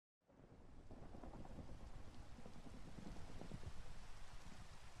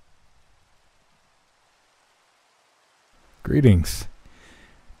Greetings.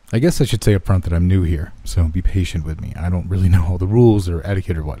 I guess I should say up front that I'm new here, so be patient with me. I don't really know all the rules or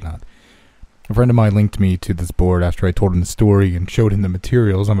etiquette or whatnot. A friend of mine linked me to this board after I told him the story and showed him the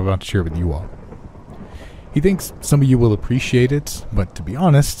materials I'm about to share with you all. He thinks some of you will appreciate it, but to be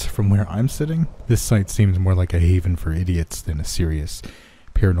honest, from where I'm sitting, this site seems more like a haven for idiots than a serious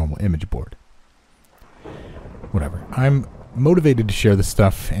paranormal image board. Whatever. I'm motivated to share this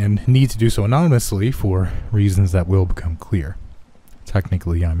stuff and need to do so anonymously for reasons that will become clear.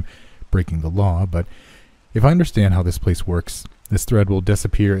 Technically, I'm breaking the law, but if I understand how this place works, this thread will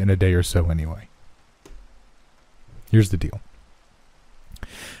disappear in a day or so anyway. Here's the deal.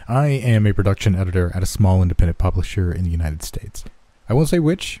 I am a production editor at a small independent publisher in the United States. I won't say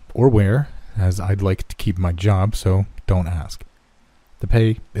which or where, as I'd like to keep my job, so don't ask. The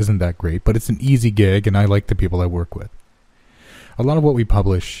pay isn't that great, but it's an easy gig and I like the people I work with. A lot of what we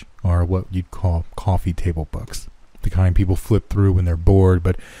publish are what you'd call coffee table books. The kind people flip through when they're bored,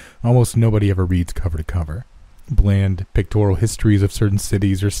 but almost nobody ever reads cover to cover. Bland pictorial histories of certain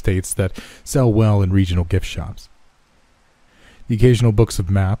cities or states that sell well in regional gift shops. The occasional books of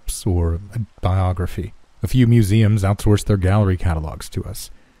maps or a biography. A few museums outsource their gallery catalogs to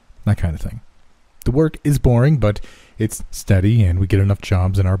us. That kind of thing. The work is boring, but it's steady and we get enough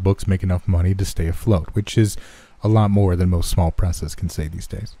jobs and our books make enough money to stay afloat, which is a lot more than most small presses can say these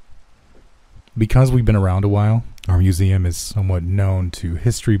days. Because we've been around a while, our museum is somewhat known to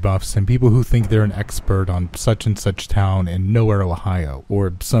history buffs and people who think they're an expert on such and such town in Nowhere, Ohio,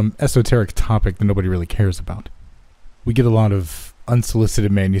 or some esoteric topic that nobody really cares about. We get a lot of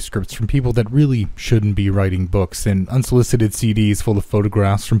unsolicited manuscripts from people that really shouldn't be writing books, and unsolicited CDs full of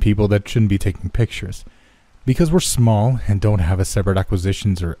photographs from people that shouldn't be taking pictures. Because we're small and don't have a separate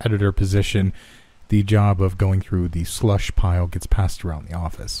acquisitions or editor position, the job of going through the slush pile gets passed around the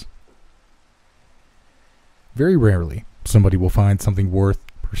office. Very rarely, somebody will find something worth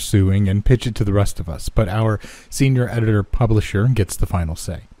pursuing and pitch it to the rest of us, but our senior editor-publisher gets the final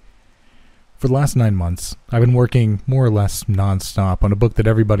say. For the last 9 months, I've been working more or less non-stop on a book that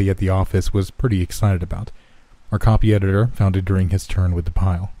everybody at the office was pretty excited about. Our copy editor found it during his turn with the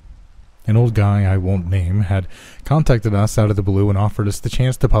pile. An old guy I won't name had contacted us out of the blue and offered us the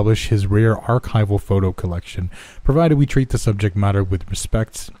chance to publish his rare archival photo collection, provided we treat the subject matter with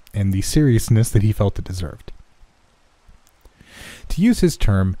respect and the seriousness that he felt it deserved. To use his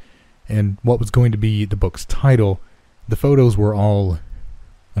term, and what was going to be the book's title, the photos were all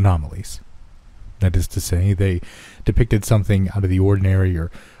anomalies. That is to say, they depicted something out of the ordinary or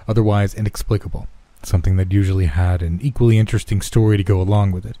otherwise inexplicable, something that usually had an equally interesting story to go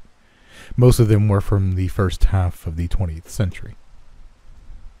along with it. Most of them were from the first half of the 20th century.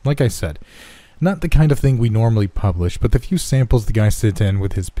 Like I said, not the kind of thing we normally publish, but the few samples the guy sent in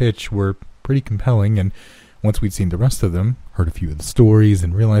with his pitch were pretty compelling, and once we'd seen the rest of them, heard a few of the stories,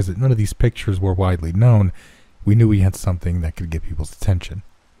 and realized that none of these pictures were widely known, we knew we had something that could get people's attention.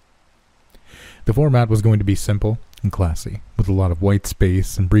 The format was going to be simple and classy, with a lot of white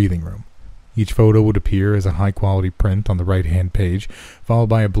space and breathing room. Each photo would appear as a high-quality print on the right-hand page, followed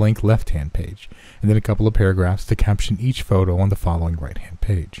by a blank left-hand page, and then a couple of paragraphs to caption each photo on the following right-hand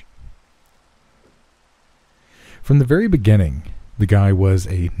page. From the very beginning, the guy was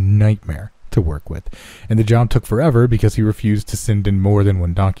a nightmare to work with, and the job took forever because he refused to send in more than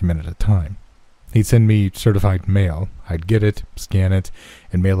one document at a time. He'd send me certified mail, I'd get it, scan it,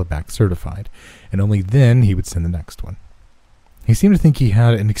 and mail it back certified, and only then he would send the next one. He seemed to think he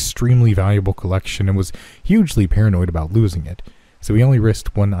had an extremely valuable collection and was hugely paranoid about losing it, so he only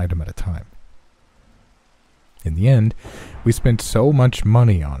risked one item at a time. In the end, we spent so much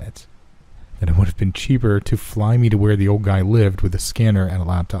money on it that it would have been cheaper to fly me to where the old guy lived with a scanner and a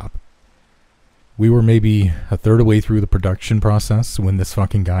laptop. We were maybe a third of the way through the production process when this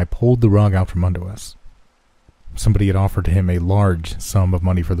fucking guy pulled the rug out from under us. Somebody had offered him a large sum of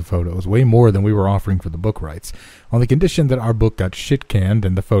money for the photos, way more than we were offering for the book rights, on the condition that our book got shit-canned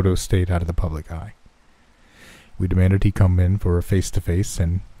and the photos stayed out of the public eye. We demanded he come in for a face-to-face,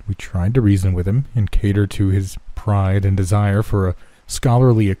 and we tried to reason with him and cater to his pride and desire for a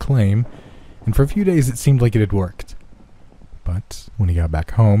scholarly acclaim, and for a few days it seemed like it had worked. But when he got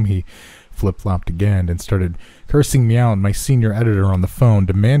back home, he flip-flopped again and started cursing me out and my senior editor on the phone,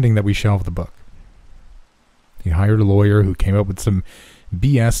 demanding that we shelve the book. He hired a lawyer who came up with some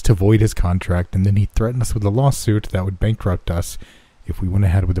BS to void his contract, and then he threatened us with a lawsuit that would bankrupt us if we went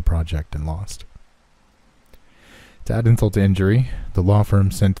ahead with the project and lost. To add insult to injury, the law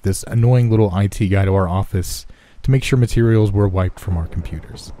firm sent this annoying little IT guy to our office to make sure materials were wiped from our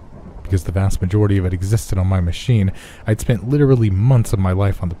computers. Because the vast majority of it existed on my machine, I'd spent literally months of my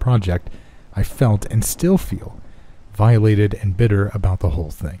life on the project, I felt and still feel violated and bitter about the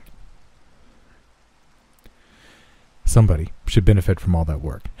whole thing. Somebody should benefit from all that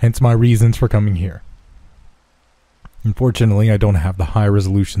work, hence my reasons for coming here. Unfortunately, I don't have the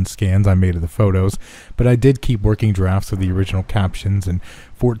high-resolution scans I made of the photos, but I did keep working drafts of the original captions and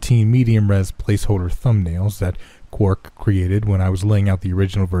 14 medium-res placeholder thumbnails that Quark created when I was laying out the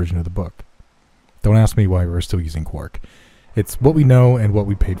original version of the book. Don't ask me why we're still using Quark. It's what we know and what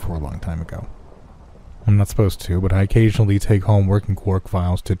we paid for a long time ago. I'm not supposed to, but I occasionally take home working Quark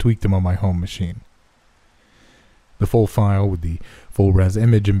files to tweak them on my home machine. The full file with the full-res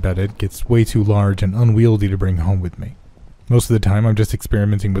image embedded gets way too large and unwieldy to bring home with me. Most of the time I'm just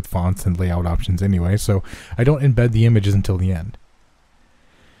experimenting with fonts and layout options anyway, so I don't embed the images until the end.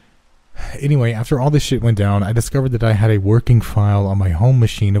 Anyway, after all this shit went down, I discovered that I had a working file on my home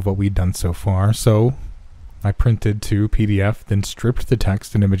machine of what we'd done so far, so I printed to PDF, then stripped the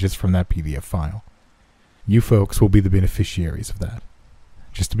text and images from that PDF file. You folks will be the beneficiaries of that.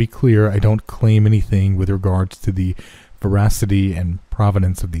 Just to be clear, I don't claim anything with regards to the veracity and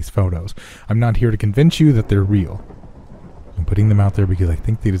provenance of these photos. I'm not here to convince you that they're real. I'm putting them out there because I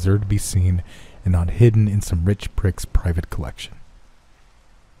think they deserve to be seen and not hidden in some rich prick's private collection.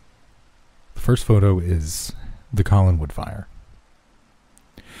 The first photo is the Collinwood fire.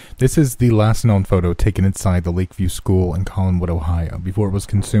 This is the last known photo taken inside the Lakeview School in Collinwood, Ohio, before it was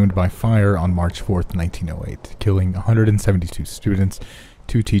consumed by fire on March 4th, 1908, killing 172 students,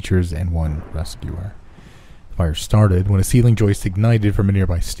 2 teachers, and 1 rescuer. The fire started when a ceiling joist ignited from a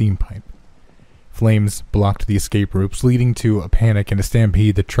nearby steam pipe. Flames blocked the escape routes, leading to a panic and a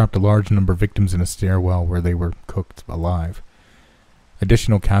stampede that trapped a large number of victims in a stairwell where they were cooked alive.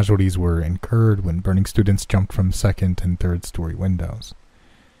 Additional casualties were incurred when burning students jumped from second and third story windows.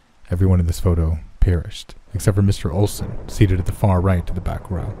 Everyone in this photo perished, except for Mr. Olson, seated at the far right of the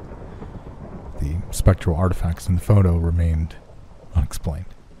back row. The spectral artifacts in the photo remained unexplained.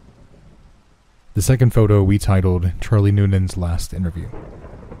 The second photo we titled Charlie Noonan's Last Interview.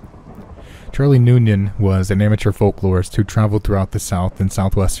 Charlie Noonan was an amateur folklorist who traveled throughout the South and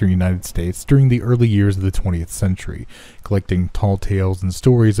southwestern United States during the early years of the 20th century, collecting tall tales and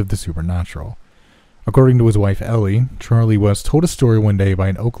stories of the supernatural. According to his wife Ellie, Charlie was told a story one day by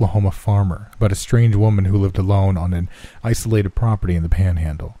an Oklahoma farmer about a strange woman who lived alone on an isolated property in the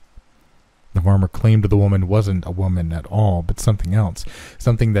Panhandle. The farmer claimed the woman wasn't a woman at all, but something else,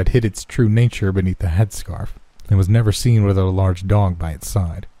 something that hid its true nature beneath the headscarf, and was never seen without a large dog by its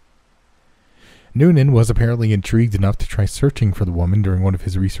side. Noonan was apparently intrigued enough to try searching for the woman during one of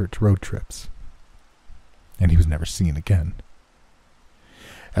his research road trips. And he was never seen again.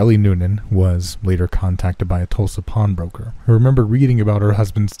 Ellie Noonan was later contacted by a Tulsa pawnbroker who remembered reading about her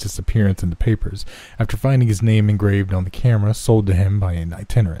husband's disappearance in the papers after finding his name engraved on the camera sold to him by an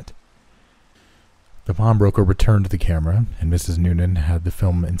itinerant. The pawnbroker returned the camera, and Mrs. Noonan had the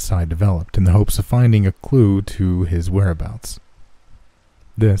film inside developed in the hopes of finding a clue to his whereabouts.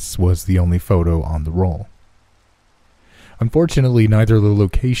 This was the only photo on the roll. Unfortunately, neither the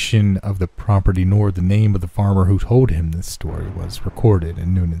location of the property nor the name of the farmer who told him this story was recorded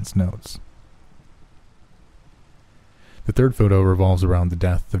in Noonan's notes. The third photo revolves around the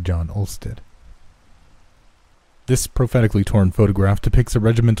death of John Olsted. This prophetically torn photograph depicts a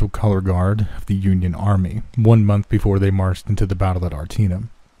regimental color guard of the Union Army, 1 month before they marched into the battle at Antietam,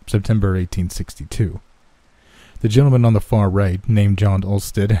 September 1862. The gentleman on the far right, named John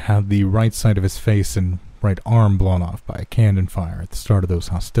Olsted, had the right side of his face and right arm blown off by a cannon fire at the start of those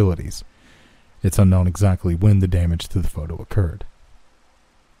hostilities. It's unknown exactly when the damage to the photo occurred.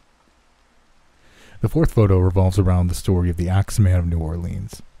 The fourth photo revolves around the story of the Axeman of New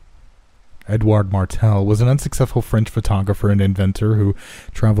Orleans. Edouard Martel was an unsuccessful French photographer and inventor who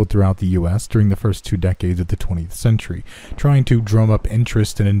traveled throughout the U.S. during the first 2 decades of the 20th century, trying to drum up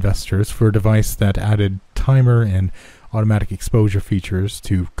interest in investors for a device that added timer and automatic exposure features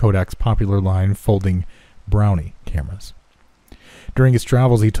to Kodak's popular line folding Brownie cameras. During his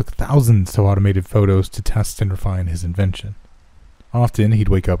travels, he took thousands of automated photos to test and refine his invention. Often, he'd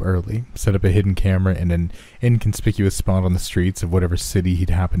wake up early, set up a hidden camera in an inconspicuous spot on the streets of whatever city he'd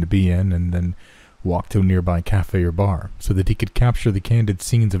happen to be in, and then walk to a nearby cafe or bar, so that he could capture the candid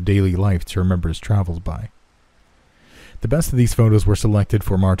scenes of daily life to remember his travels by. The best of these photos were selected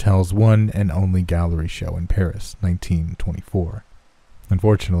for Martel's one and only gallery show in Paris, 1924.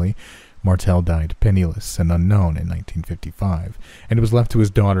 Unfortunately, Martel died penniless and unknown in 1955, and it was left to his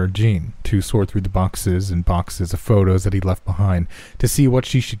daughter, Jean, to sort through the boxes and boxes of photos that he left behind to see what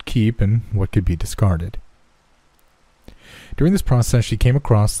she should keep and what could be discarded. During this process, she came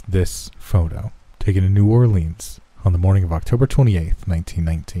across this photo, taken in New Orleans on the morning of October 28th,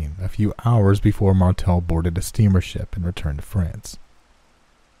 1919, a few hours before Martel boarded a steamer ship and returned to France.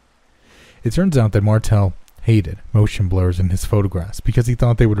 It turns out that Martel hated motion blurs in his photographs because he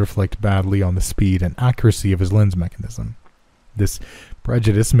thought they would reflect badly on the speed and accuracy of his lens mechanism. This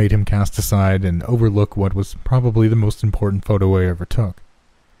prejudice made him cast aside and overlook what was probably the most important photo I ever took.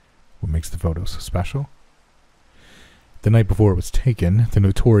 What makes the photo so special? The night before it was taken, the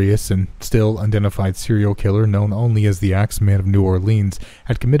notorious and still unidentified serial killer known only as the Axeman of New Orleans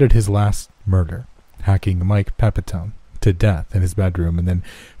had committed his last murder, hacking Mike Pepitone to death in his bedroom and then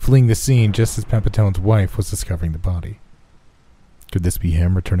fleeing the scene just as Pepitone's wife was discovering the body. Could this be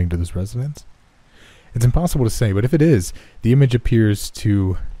him returning to this residence? It's impossible to say, but if it is, the image appears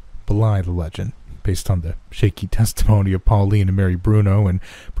to belie the legend, based on the shaky testimony of Pauline and Mary Bruno and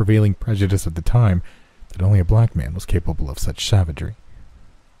prevailing prejudice at the time that only a black man was capable of such savagery.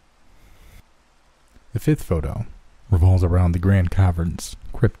 The fifth photo revolves around the Grand Caverns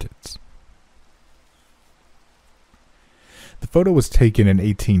cryptids. The photo was taken in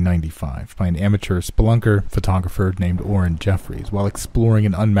 1895 by an amateur spelunker photographer named Orrin Jeffries while exploring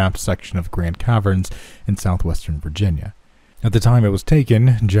an unmapped section of Grand Caverns in southwestern Virginia. At the time it was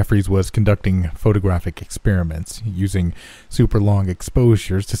taken, Jeffries was conducting photographic experiments, using super long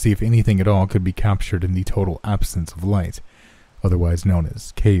exposures to see if anything at all could be captured in the total absence of light, otherwise known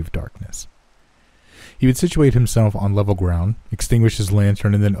as cave darkness. He would situate himself on level ground, extinguish his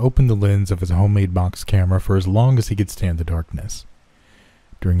lantern, and then open the lens of his homemade box camera for as long as he could stand the darkness.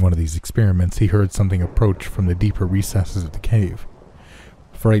 During one of these experiments, he heard something approach from the deeper recesses of the cave.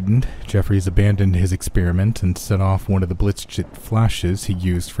 Frightened, Jeffries abandoned his experiment and set off one of the blitzkrieg flashes he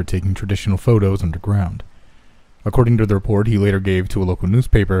used for taking traditional photos underground. According to the report he later gave to a local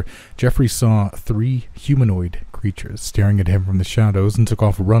newspaper, Jeffries saw 3 humanoid creatures staring at him from the shadows and took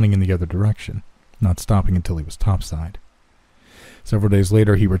off running in the other direction, not stopping until he was topside. Several days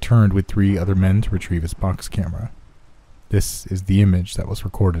later, he returned with 3 other men to retrieve his box camera. This is the image that was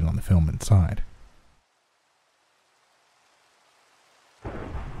recorded on the film inside.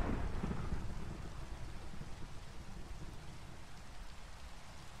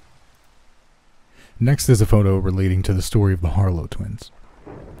 Next is a photo relating to the story of the Harlow twins.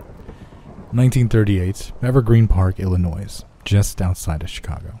 1938, Evergreen Park, Illinois, just outside of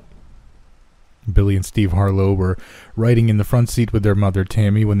Chicago. Billy and Steve Harlow were riding in the front seat with their mother,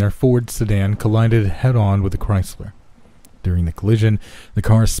 Tammy, when their Ford sedan collided head-on with a Chrysler. During the collision, the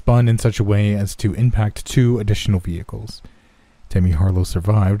car spun in such a way as to impact 2 additional vehicles. Tammy Harlow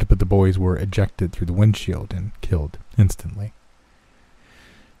survived, but the boys were ejected through the windshield and killed instantly.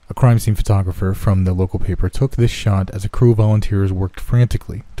 A crime scene photographer from the local paper took this shot as a crew of volunteers worked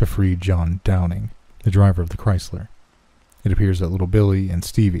frantically to free John Downing, the driver of the Chrysler. It appears that little Billy and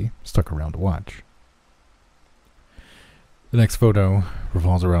Stevie stuck around to watch. The next photo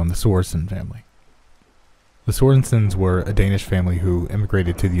revolves around the Sorensen family. The Sorensens were a Danish family who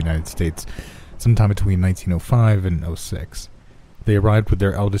immigrated to the United States sometime between 1905 and 06. They arrived with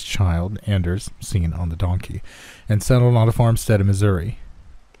their eldest child, Anders, seen on the donkey, and settled on a farmstead in Missouri.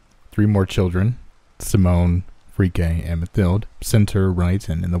 3 more children, Simone, Frike, and Mathilde, center, right,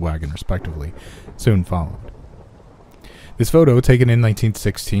 and in the wagon respectively, soon followed. This photo, taken in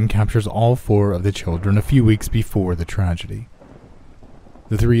 1916, captures all 4 of the children a few weeks before the tragedy.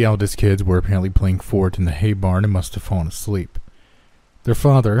 The 3 eldest kids were apparently playing fort in the hay barn and must have fallen asleep. Their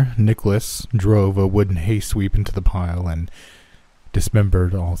father, Nicholas, drove a wooden hay sweep into the pile and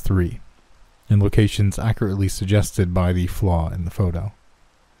dismembered all 3, in locations accurately suggested by the flaw in the photo.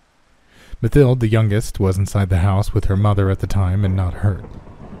 Mathilde, the youngest, was inside the house with her mother at the time and not hurt.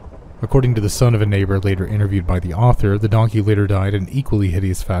 According to the son of a neighbor later interviewed by the author, the donkey later died in equally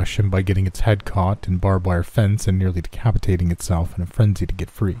hideous fashion by getting its head caught in barbed wire fence and nearly decapitating itself in a frenzy to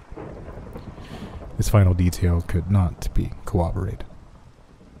get free. This final detail could not be corroborated.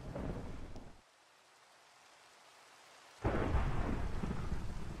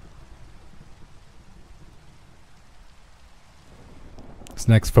 This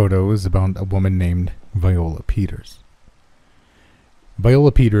next photo is about a woman named Viola Peters.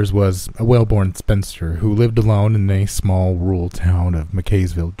 Viola Peters was a well-born spinster who lived alone in a small rural town of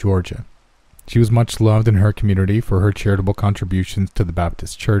McKaysville, Georgia. She was much loved in her community for her charitable contributions to the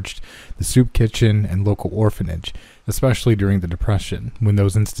Baptist Church, the soup kitchen, and local orphanage, especially during the Depression, when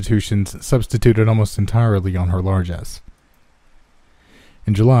those institutions substituted almost entirely on her largesse.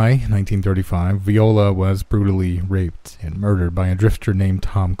 In July 1935, Viola was brutally raped and murdered by a drifter named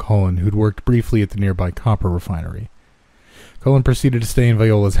Tom Cullen, who'd worked briefly at the nearby copper refinery. Cullen proceeded to stay in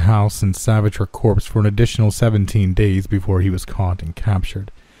Viola's house and savage her corpse for an additional 17 days before he was caught and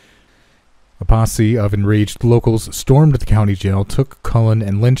captured. A posse of enraged locals stormed the county jail, took Cullen,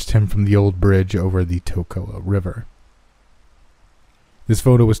 and lynched him from the old bridge over the Tocoa River. This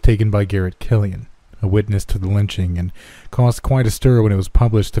photo was taken by Garrett Killian, a witness to the lynching, and caused quite a stir when it was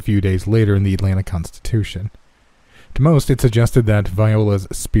published a few days later in the Atlanta Constitution. To most, it suggested that Viola's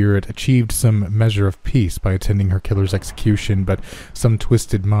spirit achieved some measure of peace by attending her killer's execution, but some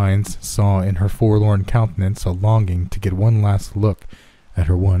twisted minds saw in her forlorn countenance a longing to get one last look at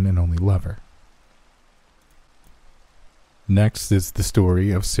her one and only lover. Next is the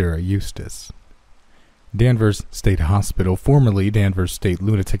story of Sarah Eustace. Danvers State Hospital, formerly Danvers State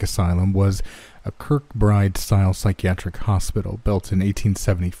Lunatic Asylum, was a Kirkbride-style psychiatric hospital built in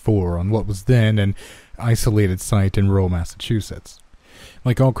 1874 on what was then an isolated site in rural Massachusetts.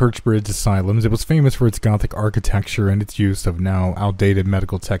 Like all Kirkbride asylums, it was famous for its Gothic architecture and its use of now outdated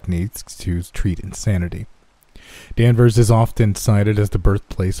medical techniques to treat insanity. Danvers is often cited as the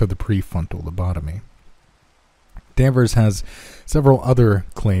birthplace of the prefrontal lobotomy. Danvers has several other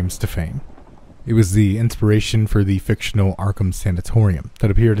claims to fame. It was the inspiration for the fictional Arkham Sanatorium that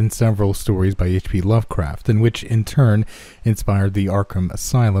appeared in several stories by H.P. Lovecraft, and which in turn inspired the Arkham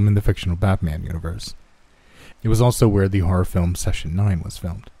Asylum in the fictional Batman universe. It was also where the horror film Session 9 was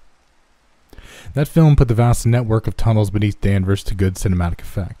filmed. That film put the vast network of tunnels beneath Danvers to good cinematic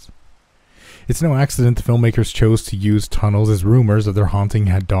effect. It's no accident the filmmakers chose to use tunnels, as rumors of their haunting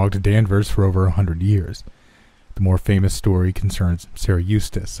had dogged Danvers for over 100 years. The more famous story concerns Sarah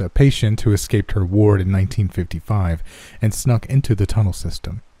Eustace, a patient who escaped her ward in 1955 and snuck into the tunnel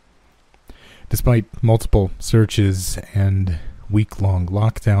system. Despite multiple searches and week-long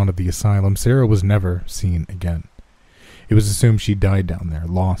lockdown of the asylum, Sarah was never seen again. It was assumed she died down there,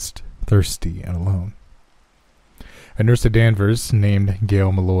 lost, thirsty, and alone. A nurse at Danvers named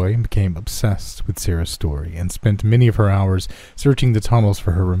Gail Malloy became obsessed with Sarah's story and spent many of her hours searching the tunnels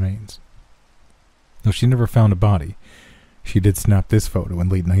for her remains. Though she never found a body, she did snap this photo in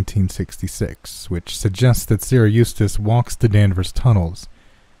late 1966, which suggests that Sarah Eustace walks the Danvers tunnels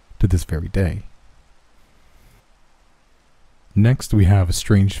to this very day. Next, we have a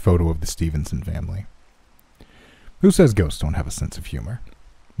strange photo of the Stevenson family. Who says ghosts don't have a sense of humor?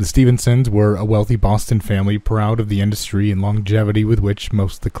 The Stevensons were a wealthy Boston family proud of the industry and longevity with which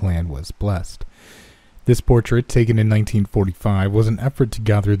most of the clan was blessed. This portrait, taken in 1945, was an effort to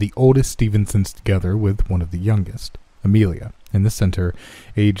gather the oldest Stevensons together with one of the youngest. Amelia, in the center,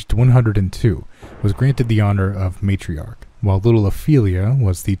 aged 102, was granted the honor of matriarch, while little Ophelia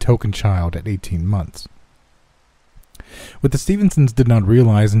was the token child at 18 months. What the Stevensons did not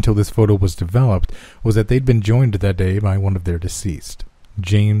realize until this photo was developed was that they'd been joined that day by one of their deceased.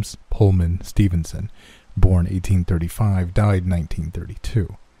 James Pullman Stevenson, born 1835, died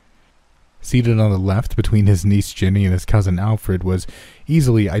 1932. Seated on the left between his niece Jenny and his cousin Alfred was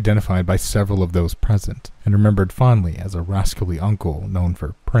easily identified by several of those present and remembered fondly as a rascally uncle known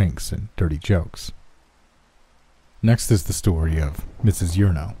for pranks and dirty jokes. Next is the story of Mrs.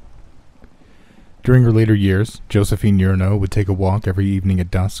 Yurno. During her later years, Josephine Yurno would take a walk every evening at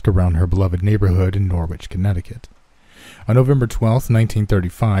dusk around her beloved neighborhood in Norwich, Connecticut. On November 12,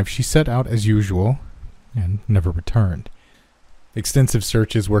 1935, she set out as usual and never returned. Extensive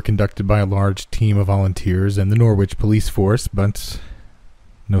searches were conducted by a large team of volunteers and the Norwich police force, but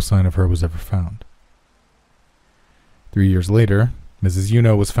no sign of her was ever found. 3 years later, Mrs.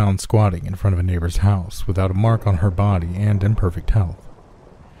 Yurno was found squatting in front of a neighbor's house without a mark on her body and in perfect health.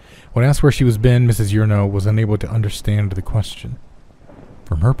 When asked where she was been, Mrs. Yurno was unable to understand the question.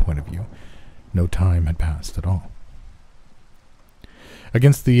 From her point of view, no time had passed at all.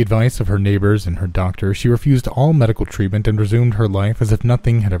 Against the advice of her neighbors and her doctor, she refused all medical treatment and resumed her life as if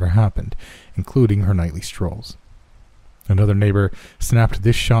nothing had ever happened, including her nightly strolls. Another neighbor snapped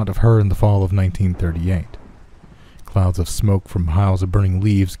this shot of her in the fall of 1938. Clouds of smoke from piles of burning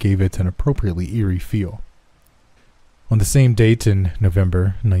leaves gave it an appropriately eerie feel. On the same date in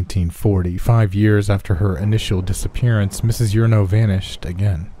November 1940, 5 years after her initial disappearance, Mrs. Yurno vanished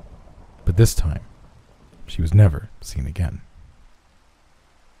again. But this time, she was never seen again.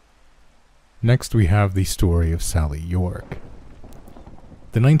 Next, we have the story of Sally York.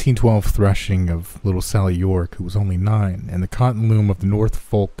 The 1912 threshing of little Sally York, who was only 9, in the cotton loom of the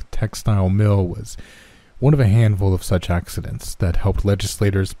Norfolk Textile Mill was one of a handful of such accidents that helped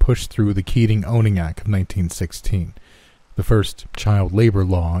legislators push through the Keating-Owning Act of 1916, the first child labor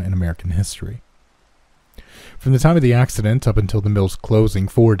law in American history. From the time of the accident up until the mill's closing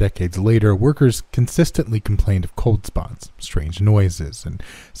 4 decades later, workers consistently complained of cold spots, strange noises, and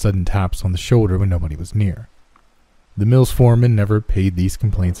sudden taps on the shoulder when nobody was near. The mill's foreman never paid these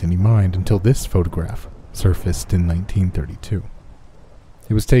complaints any mind until this photograph surfaced in 1932.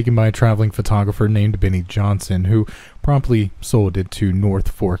 It was taken by a traveling photographer named Benny Johnson, who promptly sold it to North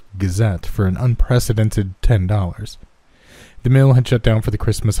Fork Gazette for an unprecedented $10. The mill had shut down for the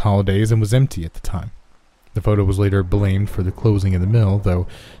Christmas holidays and was empty at the time. The photo was later blamed for the closing of the mill, though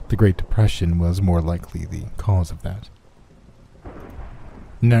the Great Depression was more likely the cause of that.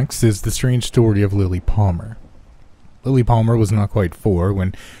 Next is the strange story of Lily Palmer. Lily Palmer was not quite 4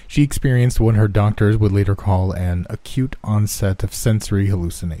 when she experienced what her doctors would later call an acute onset of sensory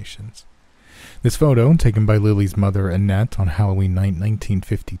hallucinations. This photo, taken by Lily's mother Annette on Halloween night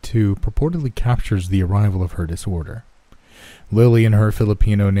 1952, purportedly captures the arrival of her disorder. Lily and her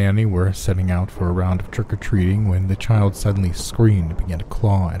Filipino nanny were setting out for a round of trick-or-treating when the child suddenly screamed and began to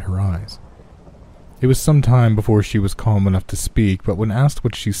claw at her eyes. It was some time before she was calm enough to speak, but when asked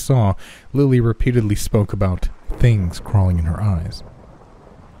what she saw, Lily repeatedly spoke about things crawling in her eyes.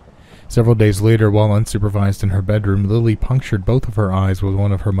 Several days later, while unsupervised in her bedroom, Lily punctured both of her eyes with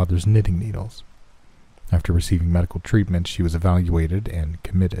one of her mother's knitting needles. After receiving medical treatment, she was evaluated and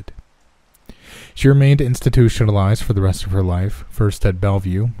committed. She remained institutionalized for the rest of her life, first at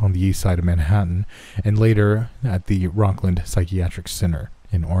Bellevue on the east side of Manhattan, and later at the Rockland Psychiatric Center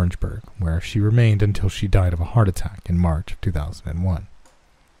in Orangeburg, where she remained until she died of a heart attack in March of 2001.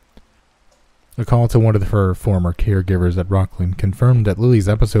 A call to one of her former caregivers at Rockland confirmed that Lily's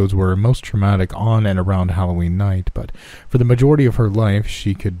episodes were most traumatic on and around Halloween night, but for the majority of her life,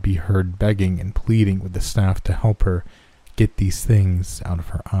 she could be heard begging and pleading with the staff to help her get these things out of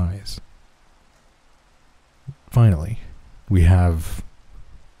her eyes. Finally, we have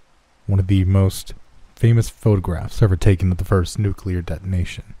one of the most famous photographs ever taken of the first nuclear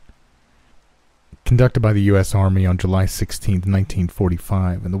detonation. Conducted by the U.S. Army on July 16,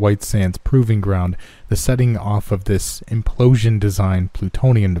 1945, in the White Sands Proving Ground, the setting off of this implosion-designed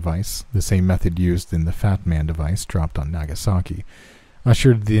plutonium device, the same method used in the Fat Man device dropped on Nagasaki,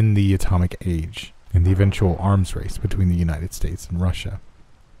 ushered in the atomic age and the eventual arms race between the United States and Russia.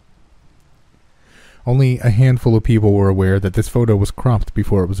 Only a handful of people were aware that this photo was cropped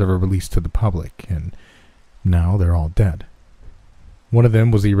before it was ever released to the public, and now they're all dead. One of them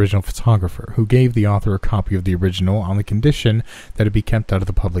was the original photographer, who gave the author a copy of the original on the condition that it be kept out of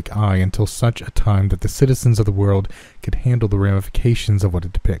the public eye until such a time that the citizens of the world could handle the ramifications of what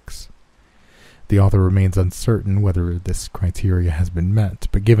it depicts. The author remains uncertain whether this criteria has been met,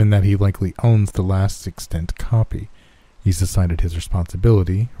 but given that he likely owns the last extant copy, he's decided his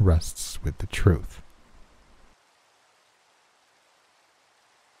responsibility rests with the truth.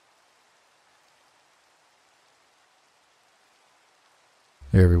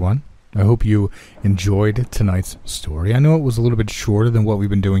 Hey everyone, I hope you enjoyed tonight's story. I know it was a little bit shorter than what we've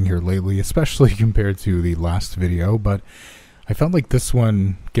been doing here lately, especially compared to the last video, but I felt like this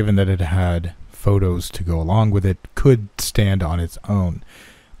one, given that it had photos to go along with it, could stand on its own.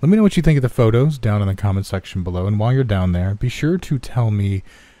 Let me know what you think of the photos down in the comment section below, and while you're down there, be sure to tell me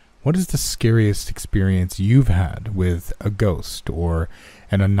what is the scariest experience you've had with a ghost or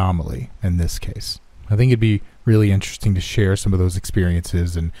an anomaly in this case. I think it'd be really interesting to share some of those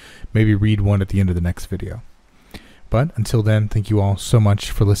experiences and maybe read one at the end of the next video. But until then, thank you all so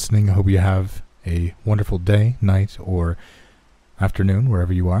much for listening. I hope you have a wonderful day, night, or afternoon,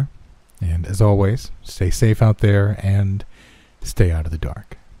 wherever you are. And as always, stay safe out there and stay out of the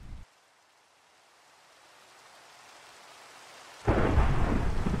dark.